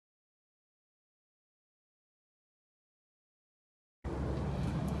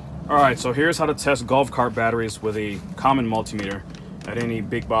Alright, so here's how to test golf cart batteries with a common multimeter at any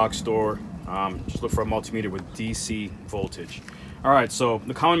big box store. Just look for a multimeter with DC voltage. Alright, so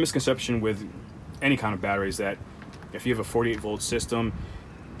the common misconception with any kind of battery is that if you have a 48 volt system,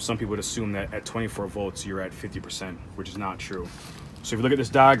 some people would assume that at 24 volts you're at 50%, which is not true. So if you look at this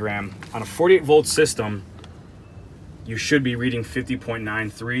diagram, on a 48 volt system, you should be reading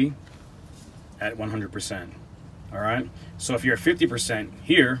 50.93 at 100%. Alright, so if you're at 50%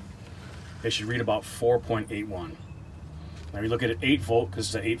 here, they should read about 4.81. Now you look at it 8 volt, because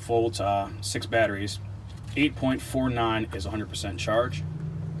it's an 8 volt, 6 batteries. 8.49 is 100% charge.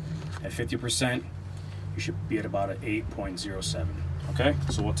 At 50%, you should be at about an 8.07. Okay,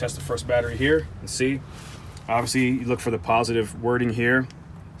 so we'll test the first battery here and see. Obviously, you look for the positive wording here.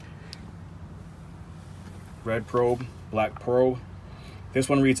 Red probe, black probe. This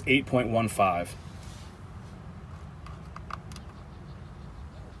one reads 8.15.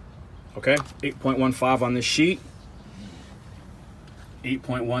 Okay, 8.15 on this sheet.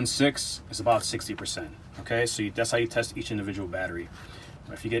 8.16 is about 60%. Okay, so that's how you test each individual battery.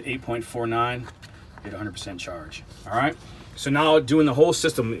 If you get 8.49, you get 100% charge. All right, so now doing the whole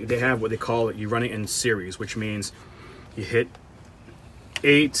system, they have what they call it, you run it in series, which means you hit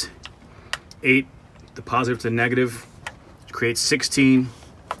 8, the positive to the negative, create 16,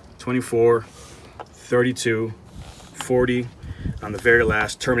 24, 32, 40. On the very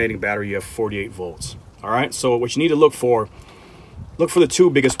last terminating battery, you have 48 volts. All right, so what you need to look for the two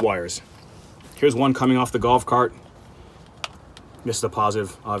biggest wires. Here's one coming off the golf cart. This is the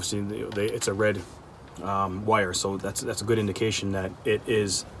positive. Obviously, it's a red wire, so that's a good indication that it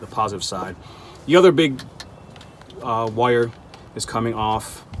is the positive side. The other big wire is coming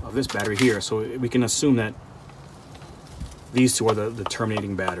off of this battery here, so we can assume that these two are the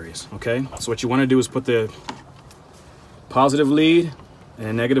terminating batteries. Okay, so what you want to do is put the positive lead and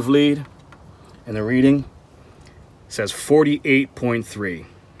a negative lead, and the reading says 48.3.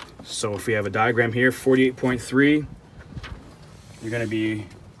 So if we have a diagram here, 48.3, you're going to be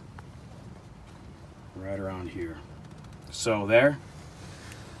right around here. So there,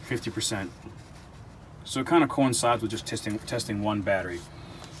 50%. So it kind of coincides with just testing one battery.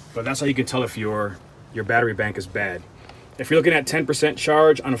 But that's how you can tell if your battery bank is bad. If you're looking at 10%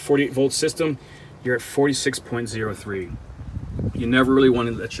 charge on a 48 volt system, you're at 46.03. You never really want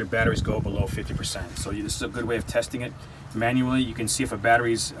to let your batteries go below 50%. So this is a good way of testing it. Manually, you can see if a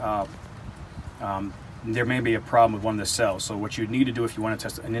battery's, there may be a problem with one of the cells. So what you need to do if you want to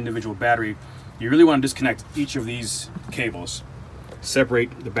test an individual battery, you really want to disconnect each of these cables,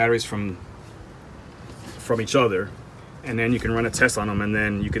 separate the batteries from each other, and then you can run a test on them, and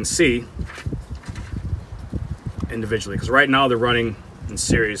then you can see individually, because right now they're running in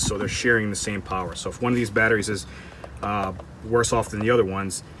series, so they're sharing the same power. So if one of these batteries is worse off than the other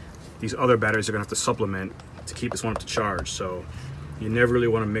ones, these other batteries are going to have to supplement to keep this one up to charge. So you never really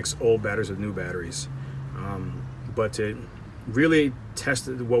want to mix old batteries with new batteries. But to really test,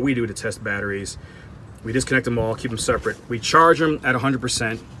 what we do to test batteries, we disconnect them all, keep them separate. We charge them at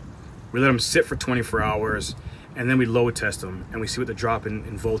 100%. We let them sit for 24 hours, and then we load test them, and we see what the drop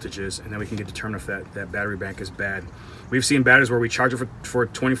in voltage is, and then we can determine if that battery bank is bad. We've seen batteries where we charge it for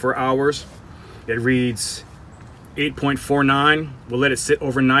 24 hours. It reads 8.49. We'll let it sit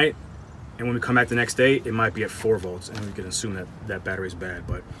overnight, and when we come back the next day, it might be at 4 volts, and we can assume that battery is bad.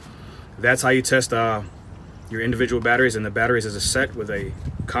 But that's how you test your individual batteries, and the batteries is a set with a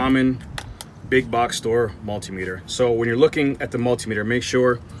common big box store multimeter. So when you're looking at the multimeter, make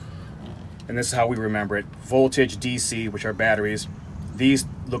sure, and this is how we remember it, voltage, DC, which are batteries. These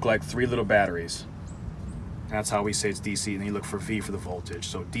look like 3 little batteries. That's how we say it's DC, and then you look for V for the voltage.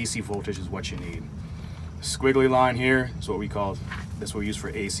 So DC voltage is what you need. The squiggly line here is what we call, that's what we use for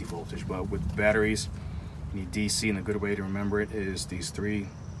AC voltage. But with batteries, you need DC, and a good way to remember it is these 3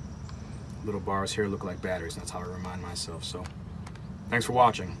 little bars here look like batteries. That's how I remind myself. So thanks for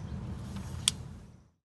watching.